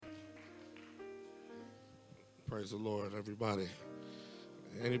Praise the Lord, everybody.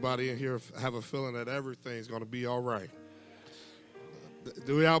 Anybody in here have a feeling that everything's going to be all right?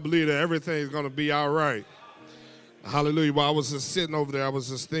 Do we all believe that everything's going to be all right? Hallelujah. While I was just sitting over there, I was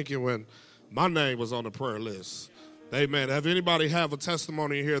just thinking when my name was on the prayer list. Amen. Have anybody have a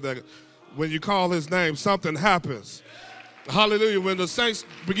testimony here that when you call his name, something happens? Hallelujah. When the saints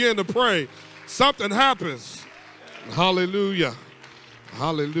begin to pray, something happens. Hallelujah.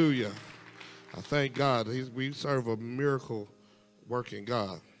 Hallelujah. I thank God. We serve a miracle-working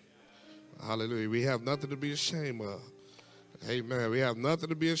God. Hallelujah. We have nothing to be ashamed of. Amen. We have nothing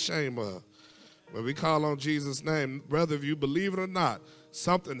to be ashamed of. When we call on Jesus' name, whether you believe it or not,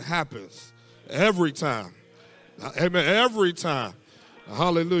 something happens every time. Amen. Every time.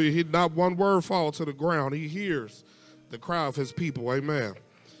 Hallelujah. Not one word falls to the ground. He hears the cry of his people. Amen.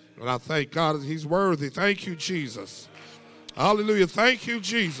 And I thank God he's worthy. Thank you, Jesus. Hallelujah. Thank you,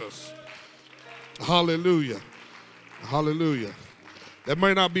 Jesus. Hallelujah. Hallelujah. That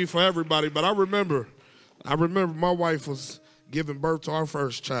may not be for everybody, but I remember my wife was giving birth to our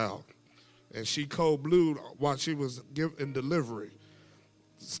first child, and she cold blued while she was in delivery.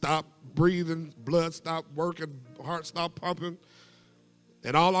 Stopped breathing, blood stopped working, heart stopped pumping,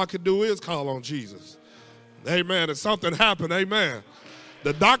 and all I could do is call on Jesus. Amen. And something happened. Amen.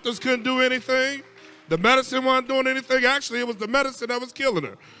 The doctors couldn't do anything. The medicine wasn't doing anything. Actually, it was the medicine that was killing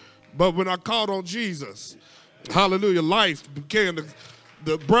her. But when I called on Jesus, hallelujah, life became,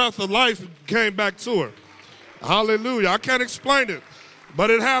 the breath of life came back to her. Hallelujah. I can't explain it, but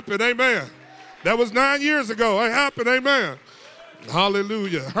it happened. Amen. That was 9 years ago. It happened. Amen.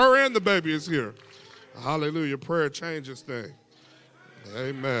 Hallelujah. Her and the baby is here. Hallelujah. Prayer changes things.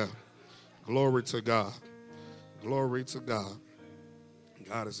 Amen. Glory to God. Glory to God.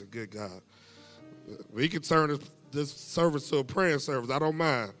 God is a good God. We can turn this service to a praying service. I don't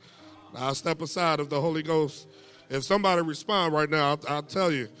mind. I'll step aside if the Holy Ghost, if somebody respond right now, I'll tell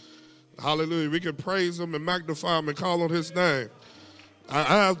you, hallelujah, we can praise him and magnify him and call on his name. I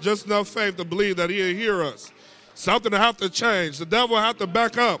have just enough faith to believe that he'll hear us. Something will have to change. The devil will have to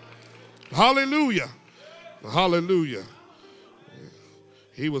back up. Hallelujah. Hallelujah.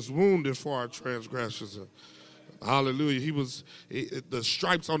 He was wounded for our transgressions. Hallelujah. The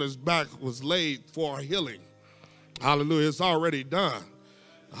stripes on his back was laid for our healing. Hallelujah. It's already done.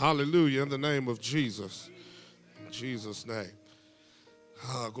 Hallelujah. In the name of Jesus. In Jesus' name.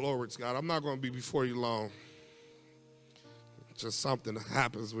 Glory to God. I'm not going to be before you long. Just something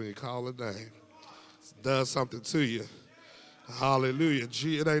happens when you call a name. It does something to you. Hallelujah.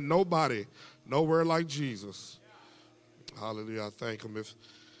 It ain't nobody nowhere like Jesus. Hallelujah. I thank him.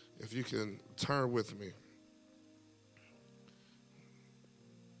 If you can turn with me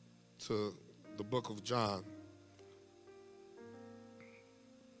to the book of John,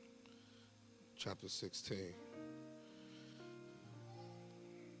 chapter 16.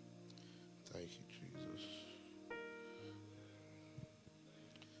 Thank you, Jesus.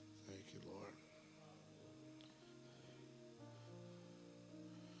 Thank you, Lord.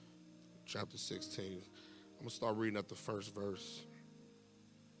 Chapter 16. I'm going to start reading at the first verse.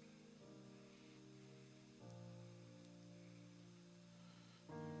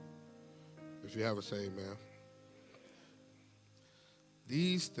 If you have it, say amen.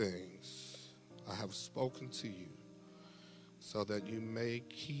 These things I have spoken to you so that you may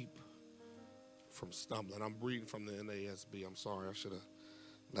keep from stumbling. I'm reading from the NASB. I'm sorry. I should have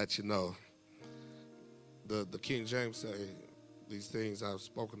let you know. The King James say, these things I have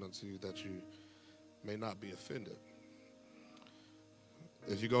spoken unto you that you may not be offended.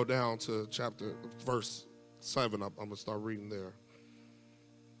 If you go down to verse 7, I'm going to start reading there.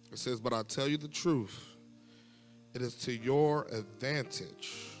 It says, but I tell you the truth, it is to your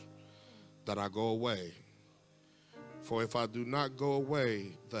advantage that I go away. For if I do not go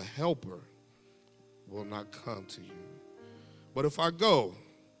away, the helper will not come to you. But if I go,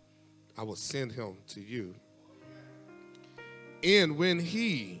 I will send him to you. And when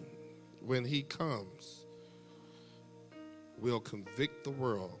he comes, will convict the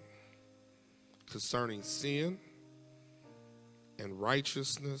world concerning sin and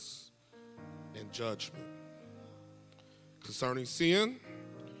righteousness and judgment. Concerning sin,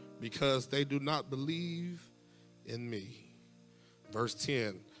 because they do not believe in me. Verse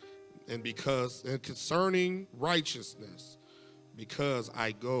 10, and concerning righteousness, because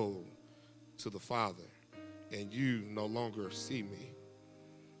I go to the Father, and you no longer see me.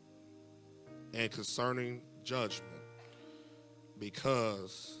 And concerning judgment,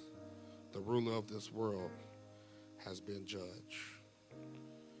 because the ruler of this world has been judged.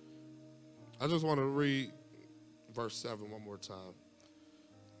 I just want to read verse 7 one more time.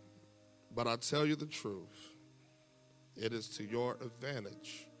 But I tell you the truth, It is to your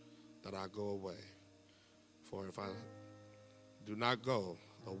advantage that I go away. For if I do not go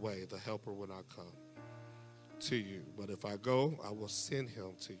away, the helper will not come to you. But if I go, I will send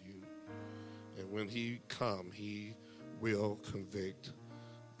him to you. And when he come, he will convict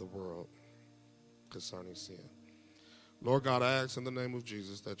the world concerning sin. Lord God, I ask in the name of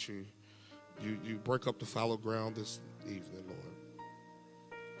Jesus that you break up the fallow ground this evening,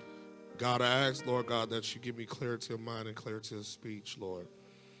 Lord. God, I ask, Lord God, that you give me clarity of mind and clarity of speech, Lord.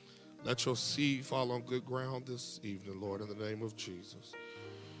 Let your seed fall on good ground this evening, Lord, in the name of Jesus.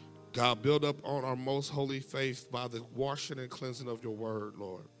 God, build up on our most holy faith by the washing and cleansing of your word,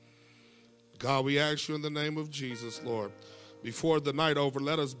 Lord. God, we ask you in the name of Jesus, Lord, before the night over,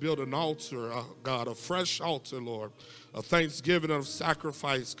 let us build an altar, God, a fresh altar, Lord, a thanksgiving of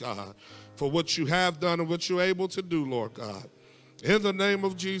sacrifice, God, for what you have done and what you're able to do, Lord God. In the name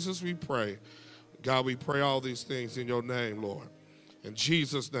of Jesus, we pray. God, we pray all these things in your name, Lord. In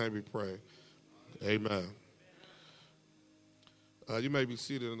Jesus' name we pray. Amen. You may be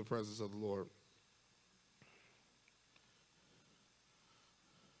seated in the presence of the Lord.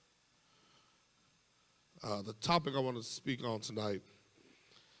 The topic I want to speak on tonight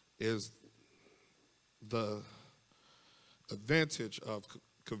is the advantage of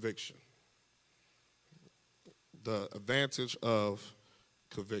conviction. The advantage of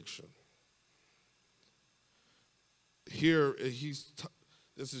conviction. Here,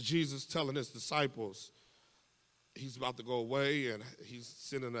 this is Jesus telling his disciples he's about to go away and he's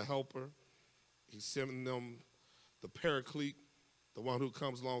sending a helper. He's sending them the paraclete, the one who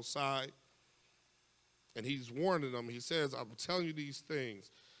comes alongside. And he's warning them. He says, I'm telling you these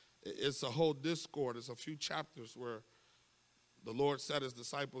things. It's a whole discord. It's a few chapters where the Lord set his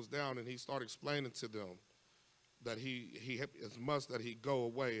disciples down and he started explaining to them that it's must that he go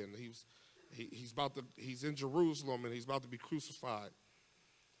away. And he's in Jerusalem and he's about to be crucified.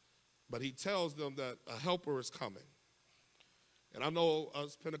 But he tells them that a helper is coming. And I know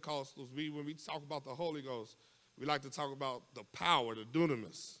us Pentecostals, when we talk about the Holy Ghost, we like to talk about the power, the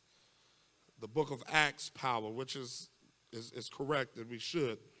dunamis, the book of Acts power, which is correct, and we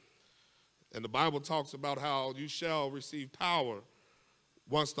should. And the Bible talks about how you shall receive power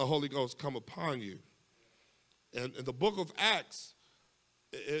once the Holy Ghost come upon you. And the book of Acts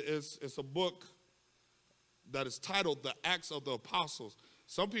it's a book that is titled The Acts of the Apostles.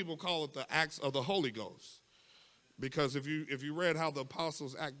 Some people call it the Acts of the Holy Ghost. Because if you read how the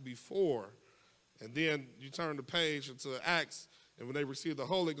apostles act before, and then you turn the page into Acts, and when they received the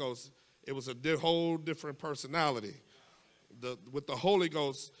Holy Ghost, it was a whole different personality. With the Holy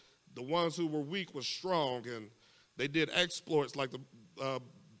Ghost, the ones who were weak were strong, and they did exploits like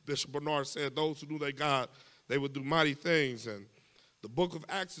Bishop Bernard said, those who knew their God, they would do mighty things. And the book of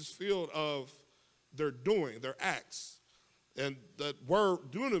Acts is filled of their doing, their acts. And that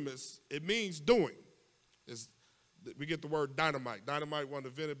word dunamis, it means doing. We get the word dynamite. Dynamite wasn't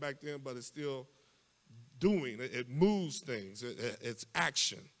invented back then, but it's still doing. It moves things. It's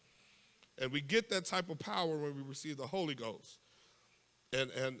action. And we get that type of power when we receive the Holy Ghost.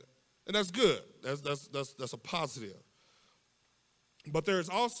 And that's good. That's a positive. But there's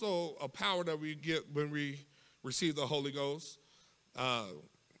also a power that we get when we receive the Holy Ghost. I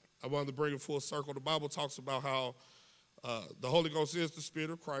wanted to bring it full circle. The Bible talks about how the Holy Ghost is the Spirit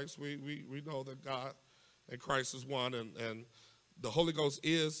of Christ. We know that God and Christ is one, and the Holy Ghost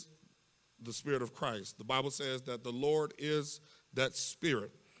is the Spirit of Christ. The Bible says that the Lord is that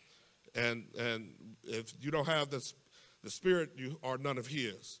Spirit. And if you don't have the Spirit, you are none of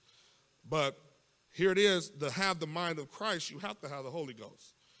his. But here it is, to have the mind of Christ, you have to have the Holy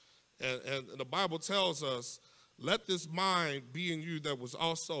Ghost. And the Bible tells us, let this mind be in you that was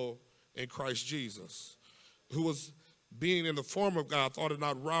also in Christ Jesus, who was being in the form of God, thought it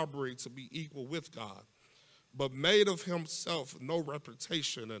not robbery to be equal with God, but made of himself no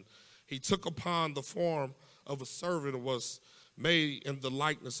reputation. And he took upon the form of a servant and was made in the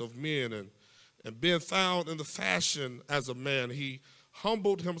likeness of men. And being found in the fashion as a man, he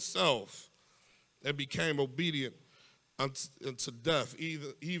humbled himself and became obedient unto death,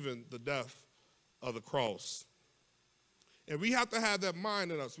 even the death of the cross. And we have to have that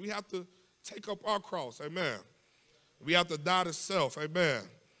mind in us. We have to take up our cross, amen. We have to die to self, amen.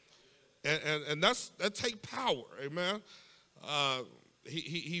 And that takes power, amen.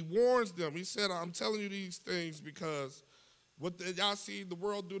 He warns them. He said, I'm telling you these things because what y'all see the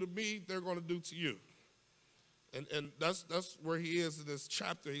world do to me, they're going to do to you. And that's where he is in this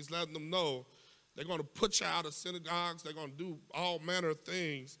chapter. He's letting them know they're going to put you out of synagogues. They're going to do all manner of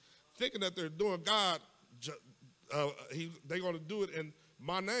things, thinking that they're doing God. They're going to do it in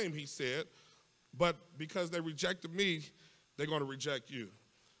my name, he said. But because they rejected me, they're going to reject you.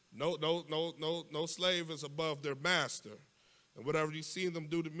 No slave is above their master. And whatever you see them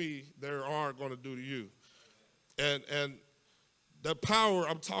do to me, they are going to do to you. And the power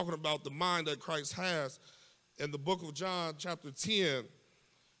I'm talking about, the mind that Christ has, in the book of John, chapter 10,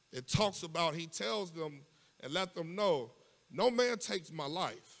 it talks about, he tells them and let them know, no man takes my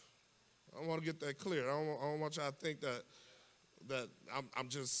life. I want to get that clear. I don't want y'all to think that I'm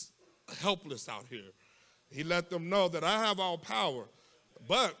just helpless out here. He let them know that I have all power,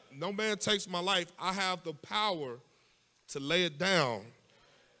 but no man takes my life. I have the power to lay it down,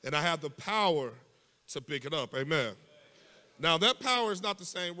 and I have the power to pick it up. Amen. Now, that power is not the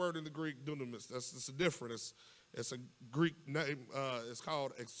same word in the Greek, dunamis. It's a different. It's a Greek name. It's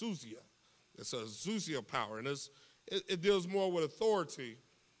called exousia. It's a exousia power, and it deals more with authority,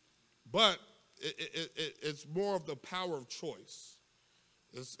 but it's more of the power of choice.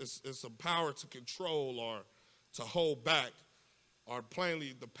 It's a power to control or to hold back, or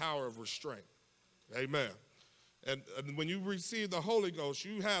plainly the power of restraint. Amen. And when you receive the Holy Ghost,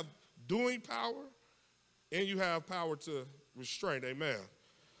 you have doing power and you have power to restrain. Amen.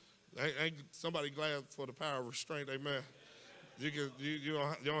 Ain't somebody glad for the power of restraint? Amen. You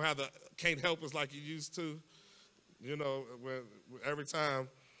don't have can't help us like you used to. You know, when every time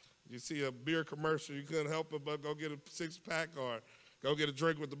you see a beer commercial, you couldn't help it but go get a 6-pack or go get a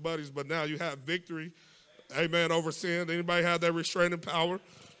drink with the buddies. But now you have victory, amen, over sin. Anybody have that restraining power?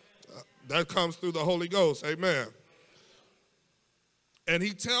 That comes through the Holy Ghost, amen. And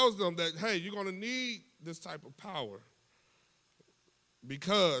he tells them that, hey, you're going to need this type of power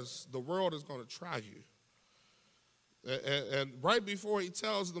because the world is going to try you. And right before he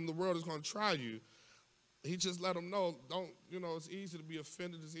tells them the world is going to try you, he just let them know, it's easy to be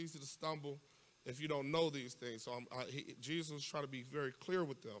offended, it's easy to stumble if you don't know these things. So Jesus was trying to be very clear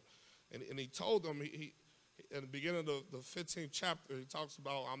with them. And he told them, he in the beginning of the 15th chapter, he talks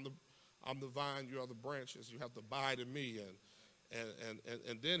about, I'm the vine, you are the branches, you have to abide in me.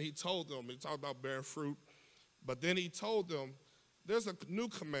 And then he told them, he talked about bearing fruit, but then he told them, there's a new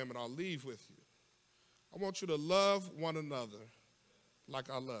commandment I'll leave with you. I want you to love one another like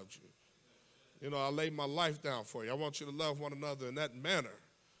I loved you. You know, I laid my life down for you. I want you to love one another in that manner.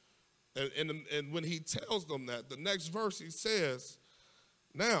 And when he tells them that, the next verse he says,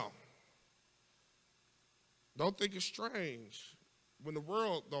 now, don't think it's strange when the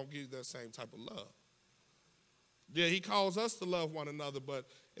world don't give you that same type of love. Yeah, he calls us to love one another, but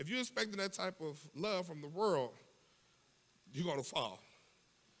if you're expecting that type of love from the world, you're going to fall.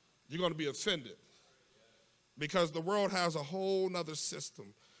 You're going to be offended because the world has a whole nother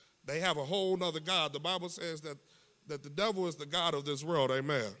system. They have a whole nother God. The Bible says that the devil is the God of this world,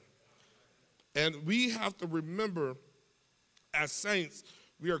 amen. And we have to remember, as saints,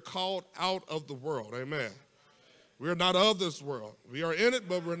 we are called out of the world, amen. We are not of this world. We are in it,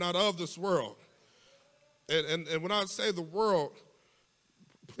 but we're not of this world. And when I say the world,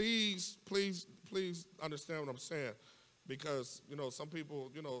 please understand what I'm saying. Because, some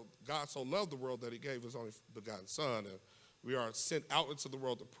people, God so loved the world that he gave his only begotten son. And we are sent out into the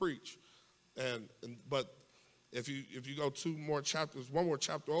world to preach. But if you go one more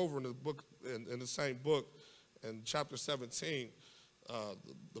chapter over in the book, in the same book, in chapter 17,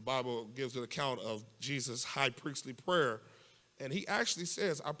 the Bible gives an account of Jesus' high priestly prayer. And he actually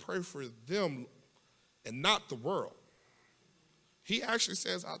says, I pray for them and not the world. He actually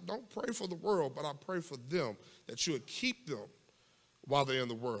says, I don't pray for the world, but I pray for them, that you would keep them while they're in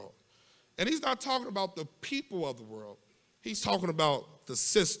the world. And he's not talking about the people of the world. He's talking about the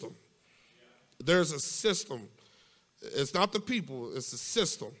system. There's a system. It's not the people, it's the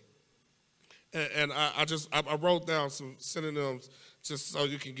system. And I wrote down some synonyms just so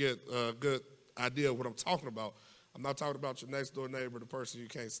you can get a good idea of what I'm talking about. I'm not talking about your next door neighbor, the person you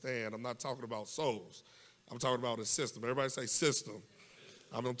can't stand. I'm not talking about souls. I'm talking about a system. Everybody say system.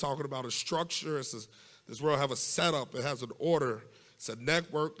 I'm talking about a structure. This world have a setup. It has an order. It's a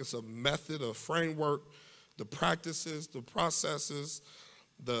network. It's a method, a framework, the practices, the processes,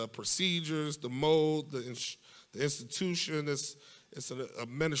 the procedures, the mode, the institution. It's an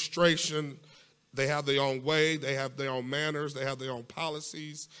administration. They have their own way. They have their own manners. They have their own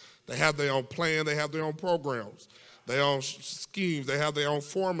policies. They have their own plan. They have their own programs, their own schemes. They have their own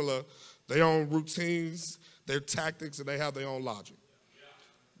formula, their own routines, their tactics, and they have their own logic.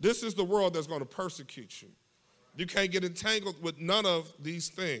 This is the world that's going to persecute you. You can't get entangled with none of these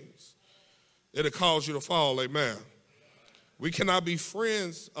things. It'll cause you to fall, amen. We cannot be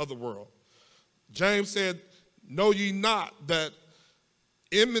friends of the world. James said, know ye not that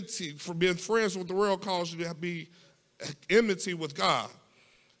enmity, for being friends with the world, causes you to be enmity with God.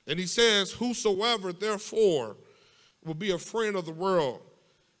 And he says, whosoever therefore will be a friend of the world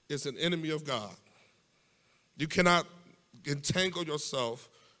is an enemy of God. You cannot entangle yourself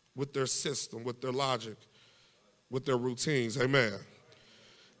with their system, with their logic, with their routines. Amen.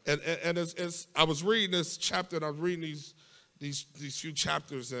 And as I was reading this chapter, and I was reading these few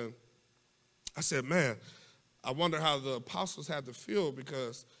chapters, and I said, man, I wonder how the apostles had to feel,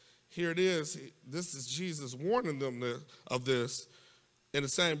 because here it is. This is Jesus warning them of this, in the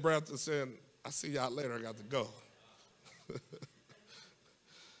same breath as saying, I see y'all later, I got to go.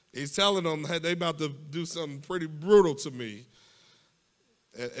 He's telling them, hey, they about to do something pretty brutal to me.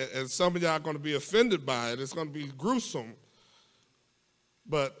 And some of y'all are going to be offended by it. It's going to be gruesome.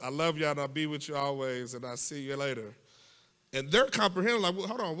 But I love y'all, and I'll be with you always, and I'll see you later. And they're comprehending, like, well,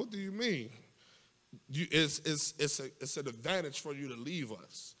 hold on, what do you mean? It's an advantage for you to leave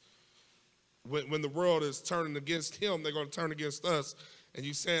us. When the world is turning against him, they're going to turn against us, and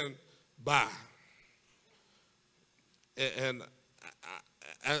you saying, bye. And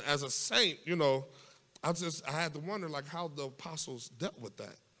as a saint, you know, I had to wonder, like, how the apostles dealt with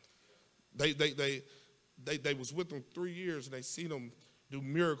that. They was with them 3 years, and they seen them do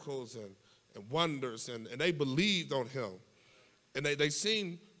miracles and wonders, and they believed on him. And they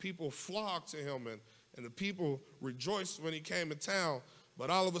seen people flock to him, and the people rejoiced when he came in town. But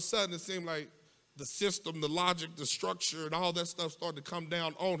all of a sudden, it seemed like the system, the logic, the structure, and all that stuff started to come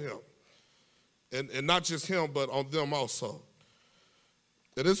down on him. And not just him, but on them also.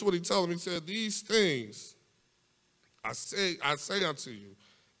 And this is what he told them. He said, these things I say unto you,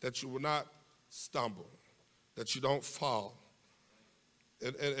 that you will not stumble, that you don't fall.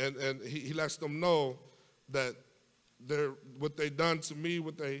 And he lets them know that what they done to me,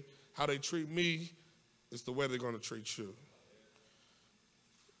 how they treat me, is the way they're going to treat you.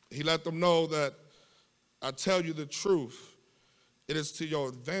 He let them know that I tell you the truth. It is to your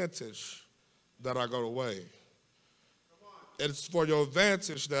advantage that I go away. It's for your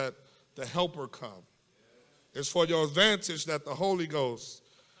advantage that the helper come. It's for your advantage that the Holy Ghost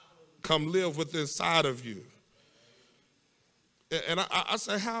come live within inside of you. And I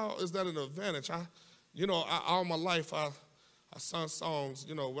say, how is that an advantage? All my life I sung songs,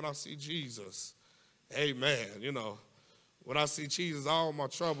 when I see Jesus, amen. When I see Jesus, all my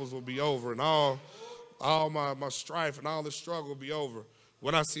troubles will be over, and all my strife and all the struggle will be over.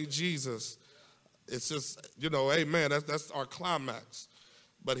 When I see Jesus, it's just, amen, that's our climax.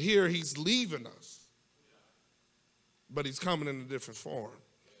 But here he's leaving us, but he's coming in a different form.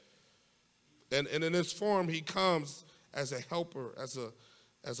 And in this form, he comes as a helper,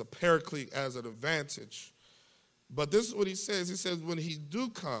 as a paraclete, as an advantage. But this is what he says. He says, when he do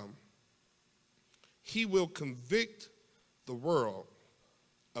come, he will convict the world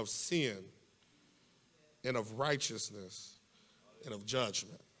of sin and of righteousness and of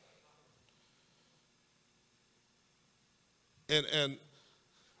judgment. And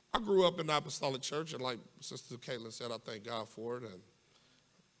I grew up in the Apostolic Church, and like Sister Caitlin said, I thank God for it.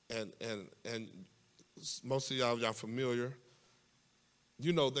 And most of y'all familiar.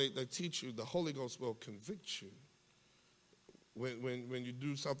 They teach you the Holy Ghost will convict you. When you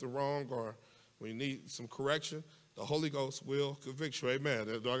do something wrong or when you need some correction, the Holy Ghost will convict you. Amen.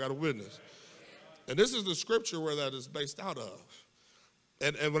 I got a witness. And this is the scripture where that is based out of.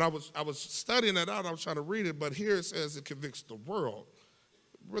 And when I was studying that out, I was trying to read it, but here it says it convicts the world.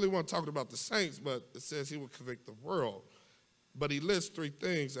 Really want to talk about the saints, but it says he will convict the world. But he lists 3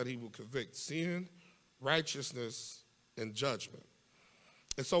 things that he will convict: sin, righteousness, and judgment.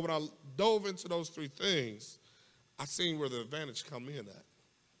 And so when I dove into those 3 things, I seen where the advantage come in at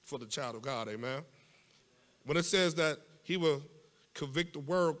for the child of God, amen? When it says that he will convict the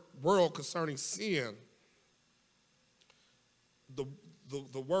world concerning sin, the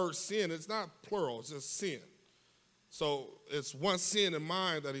word sin, it's not plural, it's just sin. So it's one sin in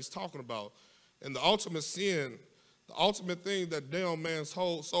mind that he's talking about. And the ultimate sin, the ultimate thing that damn man's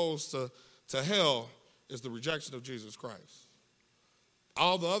whole souls to hell is the rejection of Jesus Christ.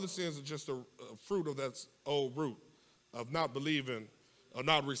 All the other sins are just a fruit of that old root of not believing or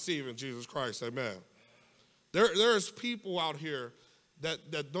not receiving Jesus Christ. Amen. There's people out here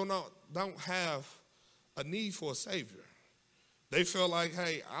that don't have a need for a Savior. They feel like,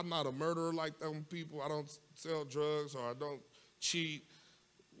 hey, I'm not a murderer like them people. I don't sell drugs or I don't cheat.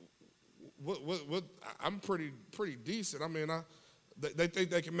 I'm pretty decent. I mean, they think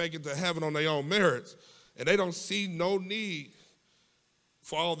they can make it to heaven on their own merits, and they don't see no need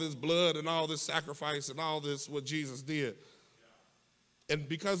for all this blood and all this sacrifice and all this what Jesus did. And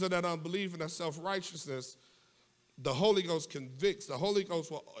because of that unbelief and that self-righteousness, the Holy Ghost convicts. The Holy Ghost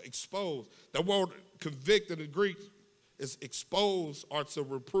will expose. That word convict in the Greek is expose or to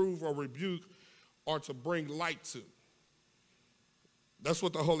reprove or rebuke or to bring light to. That's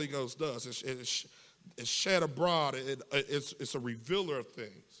what the Holy Ghost does. It's shed abroad. It's a revealer of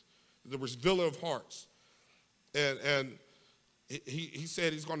things, the revealer of hearts. And he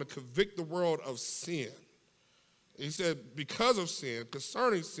said he's going to convict the world of sin. He said, because of sin,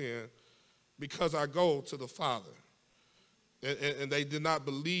 concerning sin, because I go to the Father. And they did not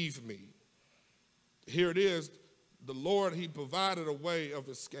believe me. Here it is. The Lord, he provided a way of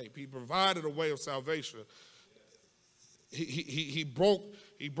escape. He provided a way of salvation. He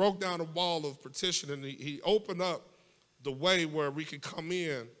broke down a wall of partition, and he opened up the way where we could come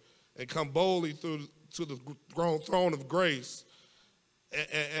in and come boldly to the throne of grace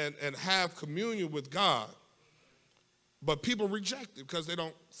and have communion with God. But people reject it because they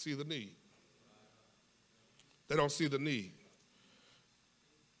don't see the need. They don't see the need.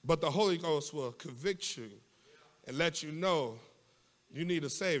 But the Holy Ghost will convict you and let you know you need a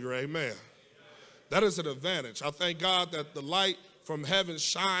Savior. Amen. That is an advantage. I thank God that the light from heaven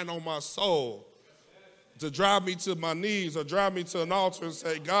shine on my soul to drive me to my knees or drive me to an altar and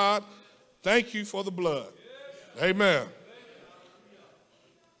say, God, thank you for the blood. Amen.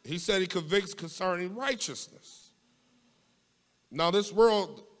 He said he convicts concerning righteousness. Now, this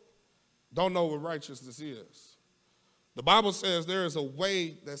world don't know what righteousness is. The Bible says there is a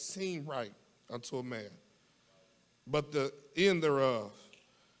way that seems right unto a man, but the end thereof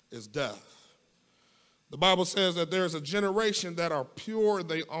is death. The Bible says that there is a generation that are pure in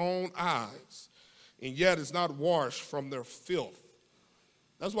their own eyes, and yet is not washed from their filth.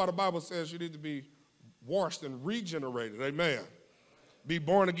 That's why the Bible says you need to be washed and regenerated. Amen. Be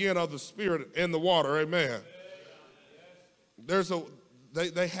born again of the Spirit and the water. Amen.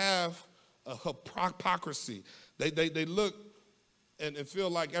 They have a hypocrisy. They look and feel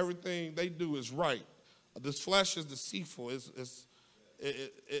like everything they do is right. This flesh is deceitful.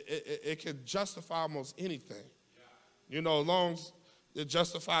 It can justify almost anything. You know, as long as it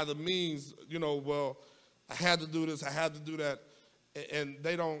justify the means, you know, well, I had to do this, I had to do that. And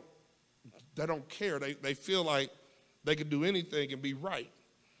they don't care. They feel like they can do anything and be right.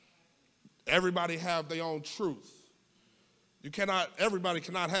 Everybody have their own truth. Everybody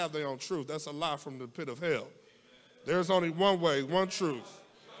cannot have their own truth. That's a lie from the pit of hell. There's only one way, one truth.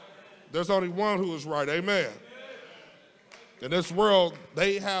 There's only one who is right. Amen. In this world,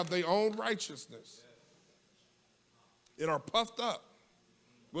 they have their own righteousness and are puffed up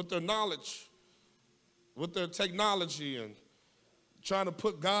with their knowledge, with their technology, and trying to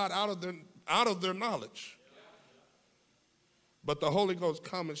put God out of their knowledge. But the Holy Ghost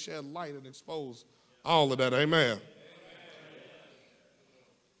come and shed light and expose all of that. Amen.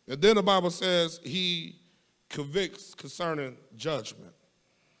 And then the Bible says he convicts concerning judgment.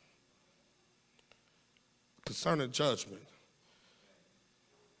 Concerning judgment.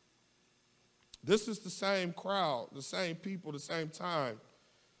 This is the same crowd, the same people, the same time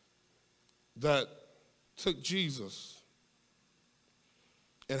that took Jesus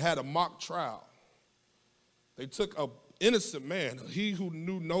and had a mock trial. They took an innocent man, he who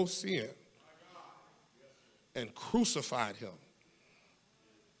knew no sin, and crucified him.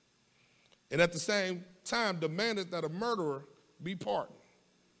 And at the same time demanded that a murderer be pardoned.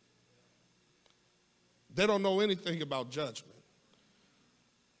 They don't know anything about judgment.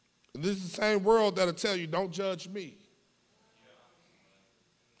 And this is the same world that'll tell you, don't judge me.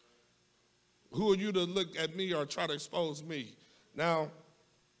 Who are you to look at me or try to expose me? Now,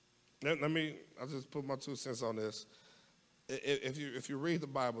 I'll just put my 2 cents on this. If you read the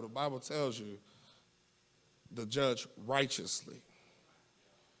Bible tells you to judge righteously.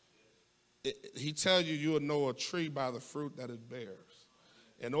 He tells you you'll know a tree by the fruit that it bears.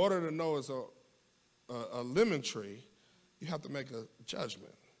 In order to know it's a lemon tree, you have to make a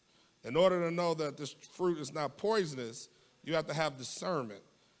judgment. In order to know that this fruit is not poisonous, you have to have discernment.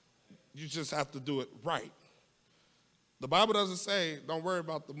 You just have to do it right. The Bible doesn't say, don't worry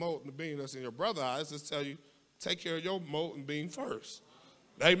about the mote and the beam that's in your brother's eyes. It tells you, take care of your mote and beam first.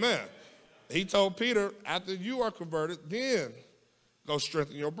 Amen. He told Peter, after you are converted, then go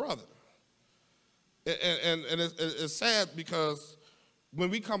strengthen your brother. And it's sad because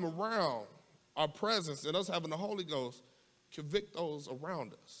when we come around, our presence and us having the Holy Ghost convict those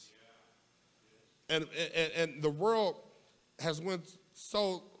around us. And the world has went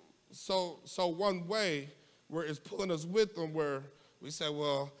so one way where it's pulling us with them, where we say,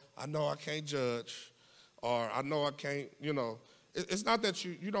 well, I know I can't judge, or I know I can't, you know. It's not that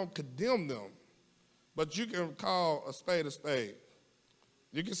you don't condemn them, but you can call a spade a spade.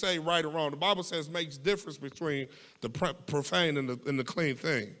 You can say right or wrong. The Bible says it makes difference between the profane and the clean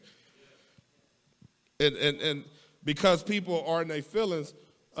thing. And because people are in their feelings,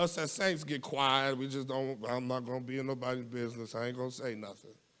 us as saints get quiet. We just don't, I'm not going to be in nobody's business. I ain't going to say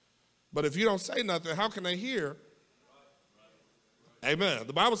nothing. But if you don't say nothing, how can they hear? Amen.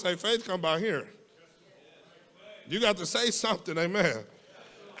 The Bible says faith comes by hearing. You got to say something, amen.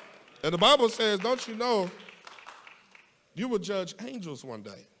 And the Bible says, don't you know, you will judge angels one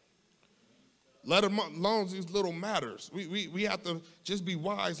day. Let alone these little matters. We have to just be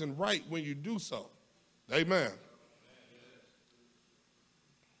wise and right when you do so. Amen.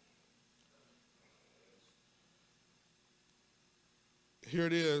 Here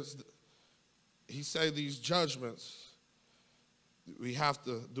it is. He say these judgments, we have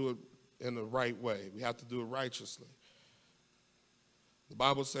to do it in the right way. We have to do it righteously. The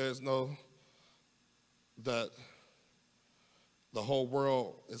Bible says, no, that the whole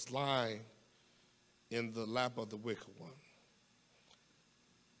world is lying in the lap of the wicked one.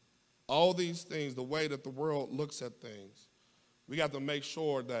 All these things, the way that the world looks at things, we got to make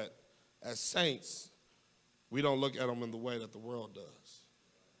sure that as saints, we don't look at them in the way that the world does.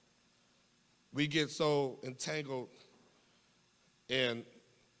 We get so entangled in,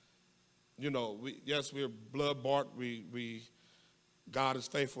 yes, we're blood-bought. God is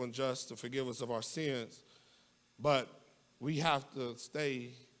faithful and just to forgive us of our sins, but we have to stay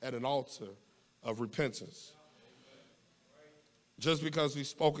at an altar of repentance. Just because we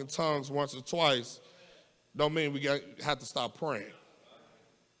spoke in tongues once or twice don't mean we have to stop praying.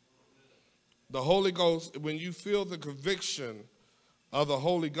 The Holy Ghost, when you feel the conviction of the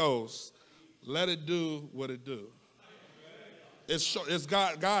Holy Ghost, let it do what it do. It's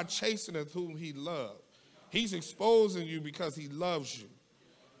God chastening whom he loves. He's exposing you because he loves you.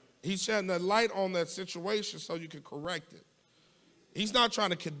 He's shedding the light on that situation so you can correct it. He's not trying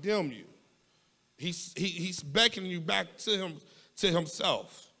to condemn you. He's beckoning you back to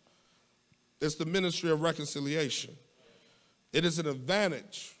himself. It's the ministry of reconciliation. It is an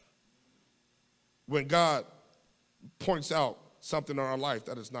advantage when God points out something in our life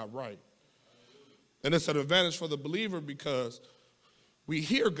that is not right. And it's an advantage for the believer because we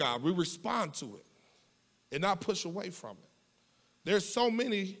hear God, we respond to it, and not push away from it. There's so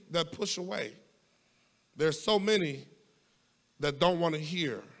many that push away. There's so many that don't want to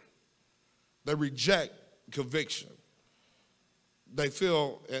hear. They reject conviction. They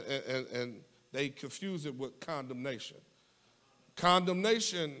feel, and they confuse it with condemnation.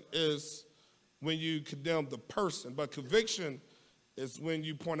 Condemnation is when you condemn the person, but conviction is when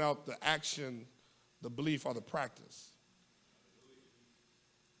you point out the action, the belief, or the practice.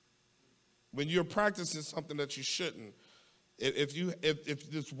 When you're practicing something that you shouldn't,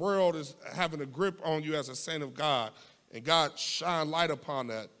 if this world is having a grip on you as a saint of God, and God shine light upon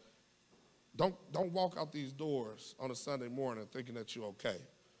that, don't walk out these doors on a Sunday morning thinking that you're okay.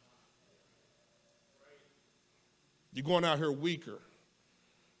 You're going out here weaker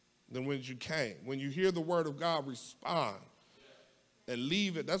than when you came. When you hear the word of God, respond and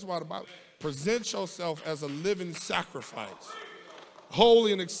leave it. That's why the Bible, present yourself as a living sacrifice,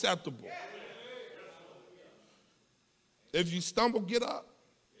 holy and acceptable. If you stumble, get up.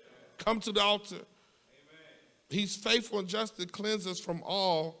 Come to the altar. He's faithful and just to cleanse us from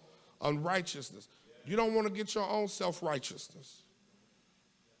all unrighteousness. You don't want to get your own self-righteousness.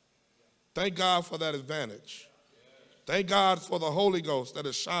 Thank God for that advantage. Thank God for the Holy Ghost that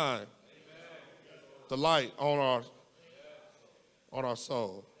has shined the light on our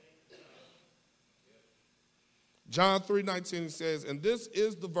soul. John 3:19 says, and this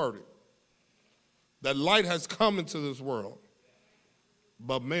is the verdict, that light has come into this world,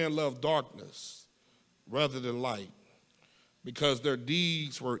 but man loved darkness rather than light, because their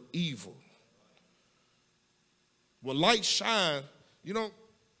deeds were evil. When light shines, you don't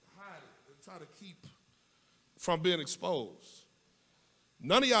hide it and try to keep from being exposed.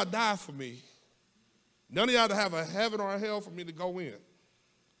 None of y'all die for me. None of y'all to have a heaven or a hell for me to go in.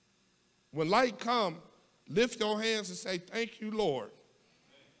 When light come, lift your hands and say, thank you, Lord.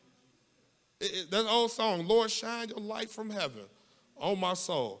 That old song, Lord, shine your light from heaven on my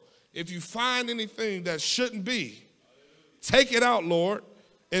soul. If you find anything that shouldn't be, take it out, Lord,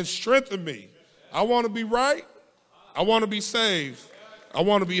 and strengthen me. I want to be right. I want to be saved. I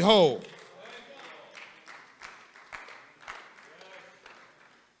want to be whole.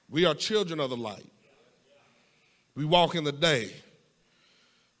 We are children of the light. We walk in the day.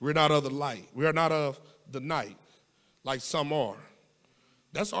 We're not of the light. We are not of the night like some are.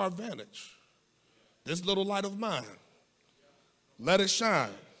 That's our advantage. This little light of mine, let it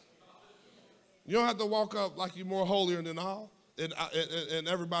shine. You don't have to walk up like you're more holier than all and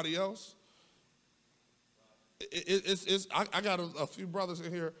everybody else. I got a few brothers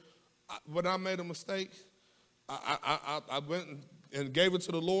in here. When I made a mistake, I went and gave it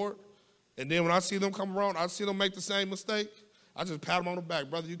to the Lord. And then when I see them come around, I see them make the same mistake, I just pat them on the back.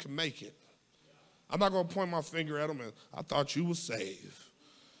 Brother, you can make it. I'm not going to point my finger at them and I thought you were saved.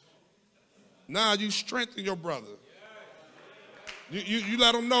 Now you strengthen your brother. You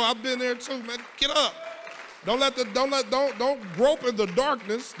let them know I've been there too, man. Get up. Don't grope in the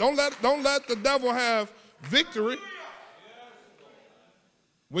darkness. Don't let the devil have victory.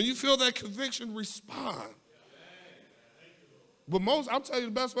 When you feel that conviction, respond. But I'll tell you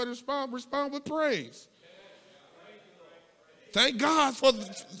the best way to respond with praise. Thank God for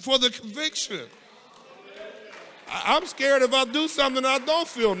the conviction. I'm scared if I do something I don't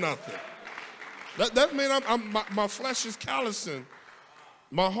feel nothing. That means my flesh is callousing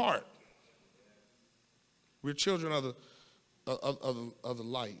my heart. We're children of the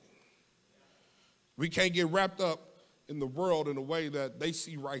light. We can't get wrapped up in the world in a way that they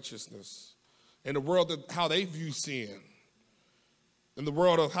see righteousness, in the world that how they view sin, in the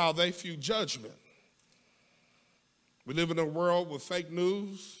world of how they view judgment. We live in a world with fake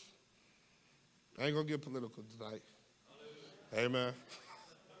news. I ain't going to get political tonight. Amen.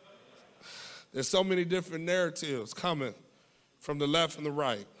 There's so many different narratives coming from the left and the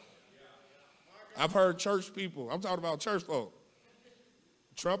right. I've heard church people, I'm talking about church folk.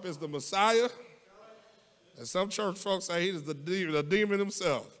 Trump is the Messiah, and some church folks say he's the demon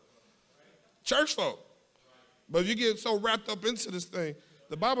himself. Church folk. But if you get so wrapped up into this thing,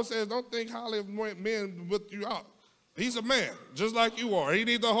 the Bible says don't think highly of men with you out. He's a man, just like you are. He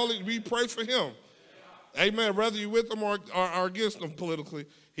needs the Holy, we pray for him. Amen. Whether you're with him or against him politically,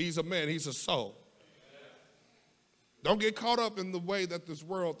 he's a man, he's a soul. Don't get caught up in the way that this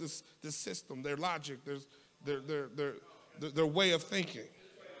world, this system, their logic, their way of thinking.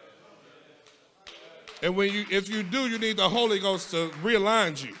 And if you do, you need the Holy Ghost to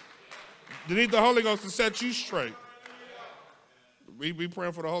realign you. You need the Holy Ghost to set you straight. We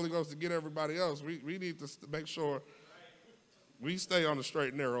praying for the Holy Ghost to get everybody else. We need to make sure we stay on the straight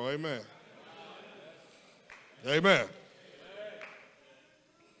and narrow. Amen. Amen.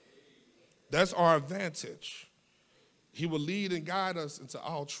 That's our advantage. He will lead and guide us into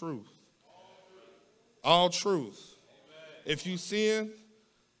all truth. All truth. If you sin,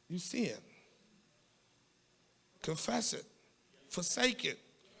 you sin. Confess it. Forsake it.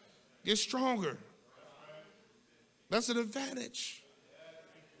 Get stronger. That's an advantage.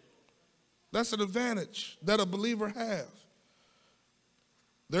 That's an advantage that a believer has.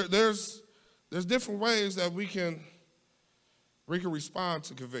 There's different ways that we can respond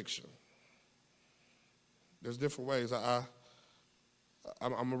to conviction. There's different ways. I'm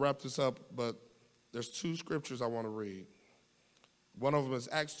going to wrap this up, but there's two scriptures I want to read. One of them is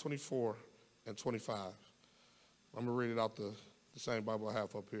Acts 24 and 25. I'm going to read it out the same Bible I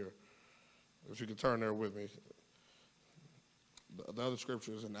have up here. If you could turn there with me. The other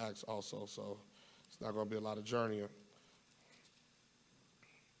scripture is in Acts also, so it's not going to be a lot of journeying.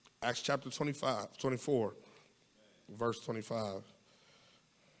 Acts chapter 24, verse 25.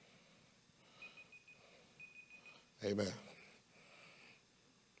 Amen.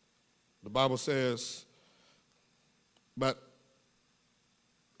 The Bible says, but,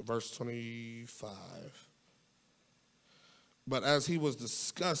 verse 25, but as he was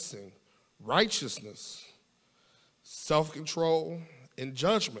discussing righteousness, self-control, and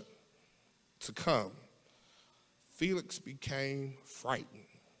judgment to come, Felix became frightened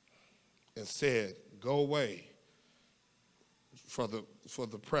and said, go away for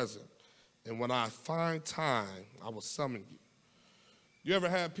the present. And when I find time, I will summon you. You ever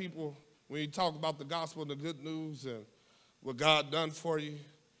have people, when you talk about the gospel and the good news and what God done for you,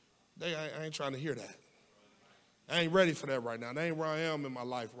 I ain't trying to hear that. I ain't ready for that right now. That ain't where I am in my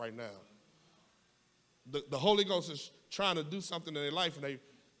life right now. The Holy Ghost is trying to do something in their life, and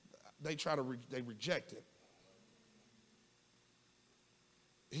they reject it.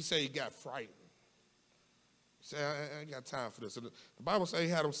 He said he got frightened. He said, I ain't got time for this. And the Bible says he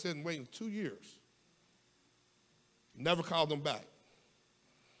had them sitting waiting 2 years. Never called them back.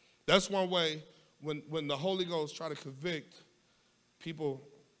 That's one way when the Holy Ghost try to convict, people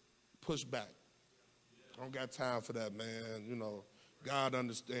push back. I don't got time for that, man. You know, God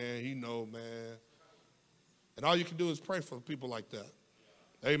understand. He know, man. And all you can do is pray for people like that.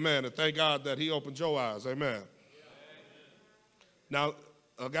 Amen. And thank God that he opened your eyes. Amen. Now,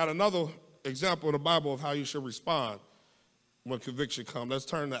 I got another example in the Bible of how you should respond when conviction comes. Let's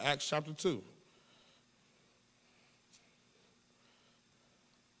turn to Acts chapter 2.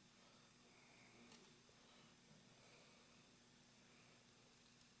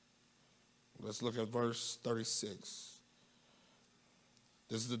 Let's look at verse 36.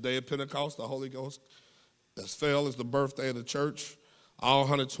 This is the day of Pentecost. The Holy Ghost as fell as the birthday of the church. All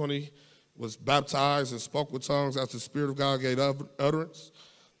 120 was baptized and spoke with tongues as the Spirit of God gave utterance.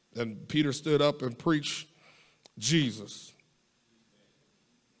 And Peter stood up and preached Jesus.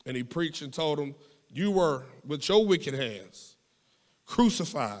 And he preached and told them, you were, with your wicked hands,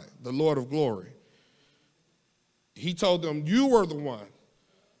 crucified the Lord of glory. He told them, you were the one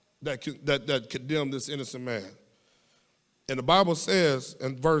that condemned this innocent man. And the Bible says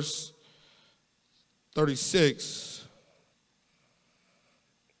in verse 36,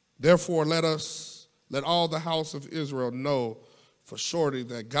 therefore let all the house of Israel know for surety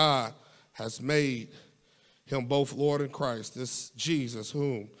that God has made him both Lord and Christ, this Jesus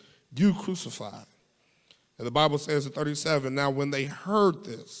whom you crucified. And the Bible says in 37, now when they heard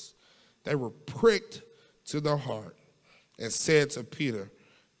this, they were pricked to their heart and said to Peter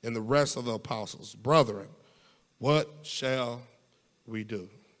and the rest of the apostles, brethren, what shall we do?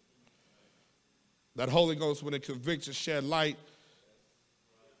 That Holy Ghost, when it convicts and shed light,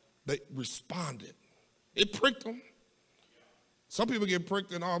 they responded. It pricked them. Some people get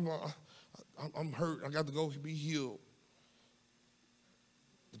pricked and I'm hurt. I got to go be healed.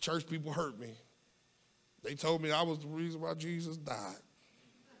 The church people hurt me. They told me I was the reason why Jesus died.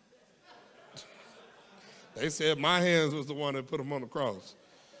 They said my hands was the one that put him on the cross.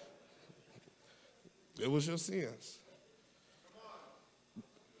 It was your sins.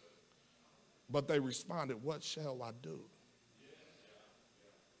 But they responded, what shall I do?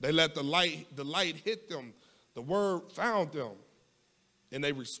 They let the light hit them. The word found them, and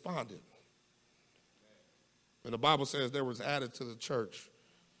they responded. And the Bible says there was added to the church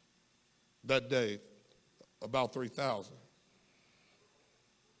that day about 3,000.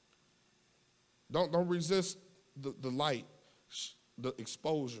 Don't resist the light, the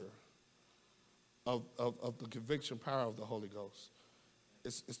exposure of the conviction power of the Holy Ghost.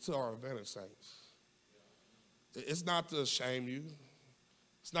 It's to our advantage, saints. It's not to shame you.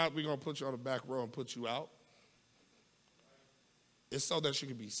 It's not we're going to put you on the back row and put you out. It's so that you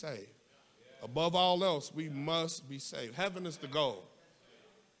can be saved. Above all else, we must be saved. Heaven is the goal.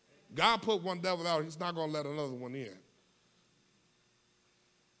 God put one devil out. He's not going to let another one in.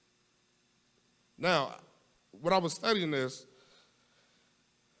 Now, when I was studying this,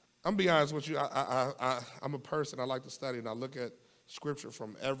 I'm going to be honest with you. I'm a person. I like to study, and I look at Scripture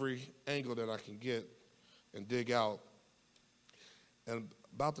from every angle that I can get and dig out. And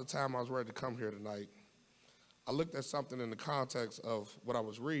about the time I was ready to come here tonight, I looked at something in the context of what I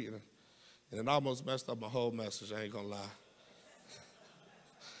was reading, and it almost messed up my whole message, I ain't going to lie.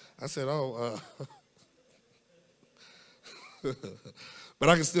 I said, but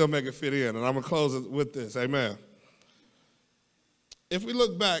I can still make it fit in, and I'm going to close it with this. Amen. If we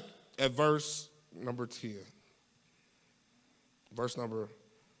look back at verse number 10, verse number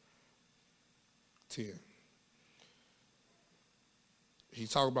 10, he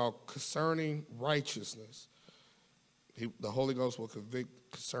talked about concerning righteousness. The Holy Ghost will convict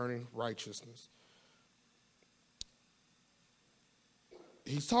concerning righteousness.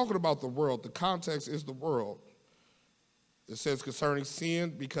 He's talking about the world. The context is the world. It says concerning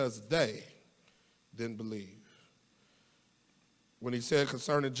sin because they didn't believe. When he said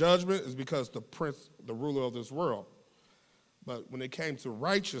concerning judgment, it's because the ruler of this world. But when it came to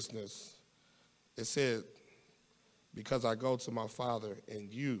righteousness, it said, because I go to my Father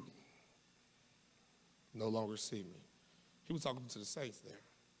and you no longer see me. He was talking to the saints there.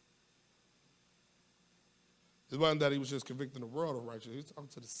 It wasn't that he was just convicting the world of righteousness. He was talking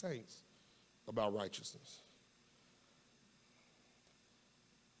to the saints about righteousness.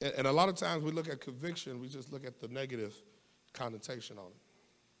 And a lot of times we look at conviction, we just look at the negative connotation on it.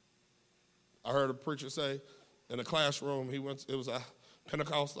 I heard a preacher say in a classroom, it was a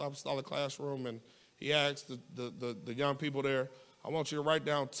Pentecostal apostolic classroom, and he asked the young people there, I want you to write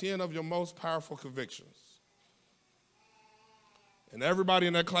down 10 of your most powerful convictions. And everybody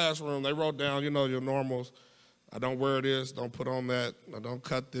in that classroom, they wrote down, your normals. I don't wear this, don't put on that, I don't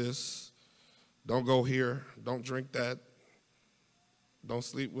cut this, don't go here, don't drink that, don't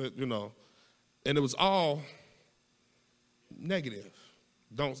sleep with, And it was all negative.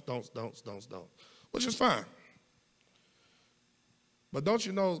 Don't, which is fine. But don't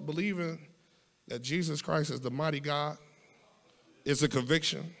you know, believing that Jesus Christ is the mighty God is a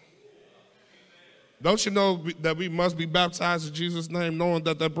conviction? Don't you know that we must be baptized in Jesus' name, knowing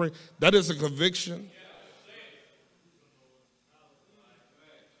that is a conviction?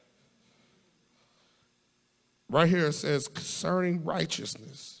 Right here it says, concerning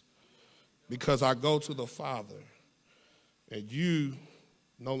righteousness, because I go to the Father, and you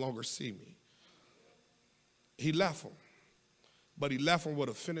no longer see me. He left them, but he left them with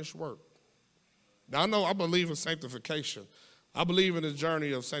a finished work. Now, I know I believe in sanctification. I believe in the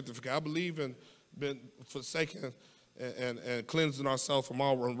journey of sanctification. I believe in being forsaken and cleansing ourselves from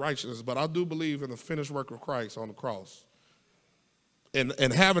all unrighteousness. But I do believe in the finished work of Christ on the cross.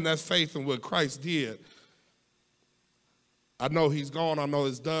 And having that faith in what Christ did, I know he's gone, I know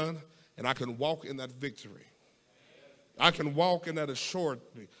it's done, and I can walk in that victory. I can walk in that assurance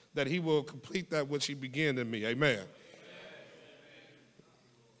that he will complete that which he began in me. Amen.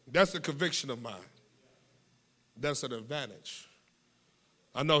 That's a conviction of mine. That's an advantage.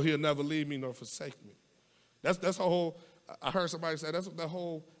 I know he'll never leave me nor forsake me. That's the whole, I heard somebody say, that's the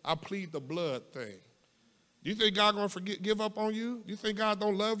whole, I plead the blood thing. Do you think God going to give up on you? Do you think God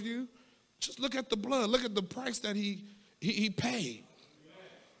don't love you? Just look at the blood. Look at the price that he paid.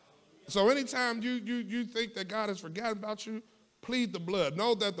 So anytime you think that God has forgotten about you, plead the blood.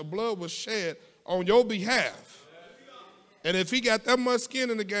 Know that the blood was shed on your behalf. And if he got that much skin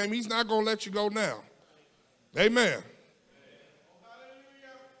in the game, he's not going to let you go now. Amen.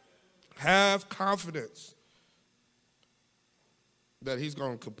 Have confidence that he's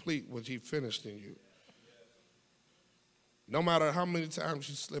going to complete what he finished in you. No matter how many times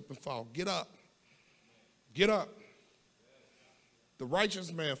you slip and fall, get up. Get up. The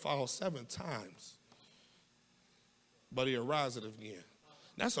righteous man falls 7 times, but he arises again.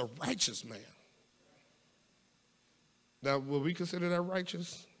 That's a righteous man. Now, will we consider that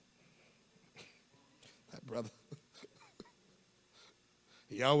righteous? That brother,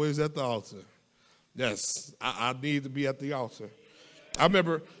 he always at the altar. Yes, I need to be at the altar. I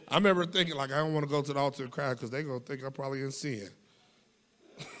remember thinking, like, I don't want to go to the altar and cry because they're going to think I'm probably in sin.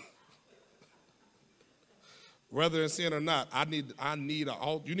 Whether in sin or not, I need an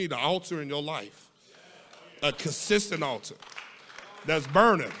altar. You need an altar in your life, a consistent altar that's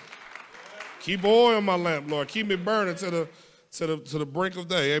burning. Keep oil in my lamp, Lord. Keep me burning to the brink of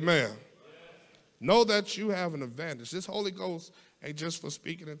day. Amen. Know that you have an advantage. This Holy Ghost ain't just for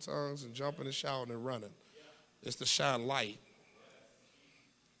speaking in tongues and jumping and shouting and running. It's to shine light.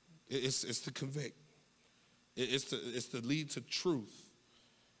 It's to convict. It's to lead to truth.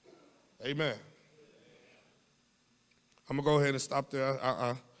 Amen. I'm going to go ahead and stop there.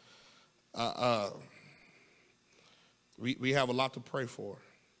 We have a lot to pray for.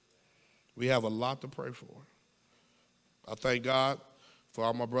 We have a lot to pray for. I thank God for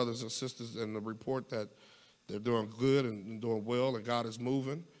all my brothers and sisters in the report that they're doing good and doing well and God is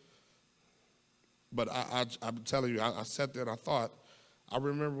moving. But I'm telling you, I sat there and I thought, I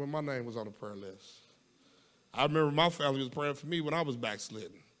remember when my name was on the prayer list. I remember my family was praying for me when I was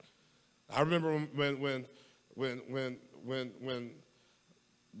backslidden. I remember when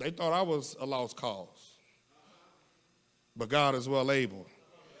they thought I was a lost cause. But God is well able.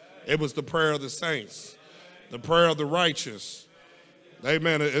 It was the prayer of the saints, the prayer of the righteous.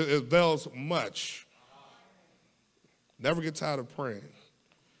 Amen. It avails much. Never get tired of praying.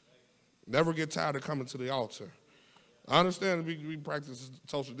 Never get tired of coming to the altar. I understand we practice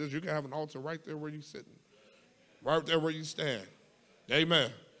social distance. You can have an altar right there where you're sitting, right there where you stand.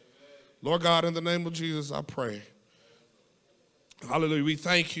 Amen. Lord God, in the name of Jesus, I pray. Hallelujah. We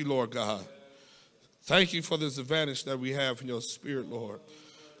thank you, Lord God. Thank you for this advantage that we have in your spirit, Lord.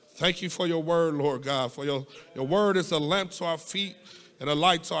 Thank you for your word, Lord God. For your word is a lamp to our feet and a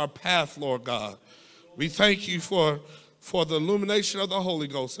light to our path, Lord God. We thank you for the illumination of the Holy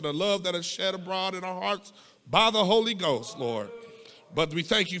Ghost and the love that is shed abroad in our hearts by the Holy Ghost, Lord. But we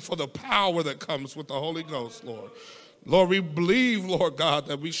thank you for the power that comes with the Holy Ghost, Lord. Lord, we believe, Lord God,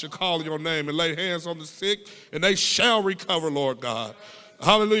 that we should call your name and lay hands on the sick, and they shall recover, Lord God.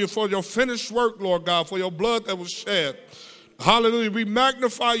 Hallelujah, for your finished work, Lord God, for your blood that was shed. Hallelujah, we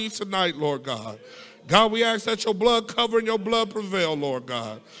magnify you tonight, Lord God. God, we ask that your blood cover and your blood prevail, Lord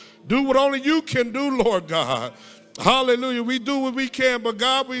God. Do what only you can do, Lord God. Hallelujah, we do what we can, but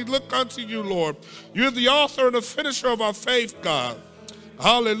God, we look unto you, Lord. You're the author and the finisher of our faith, God.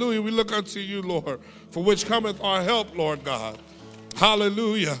 Hallelujah, we look unto you, Lord, for which cometh our help, Lord God.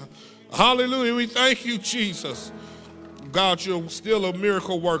 Hallelujah. Hallelujah, we thank you, Jesus. God, you're still a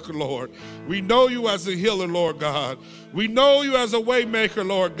miracle worker, Lord. We know you as a healer, Lord God. We know you as a way maker,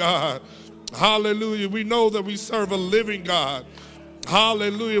 Lord God. Hallelujah. We know that we serve a living God.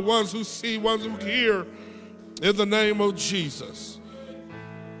 Hallelujah. Ones who see, ones who hear, in the name of Jesus.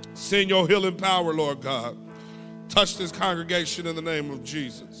 Send your healing power, Lord God. Touch this congregation in the name of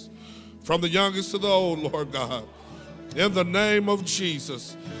Jesus. From the youngest to the old, Lord God. In the name of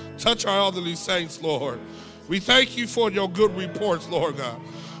Jesus. Touch our elderly saints, Lord. We thank you for your good reports, Lord God.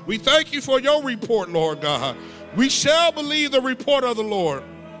 We thank you for your report, Lord God. We shall believe the report of the Lord.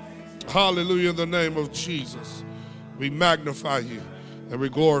 Hallelujah, in the name of Jesus. We magnify you and we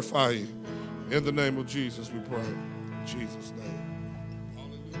glorify you. In the name of Jesus, we pray. In Jesus' name.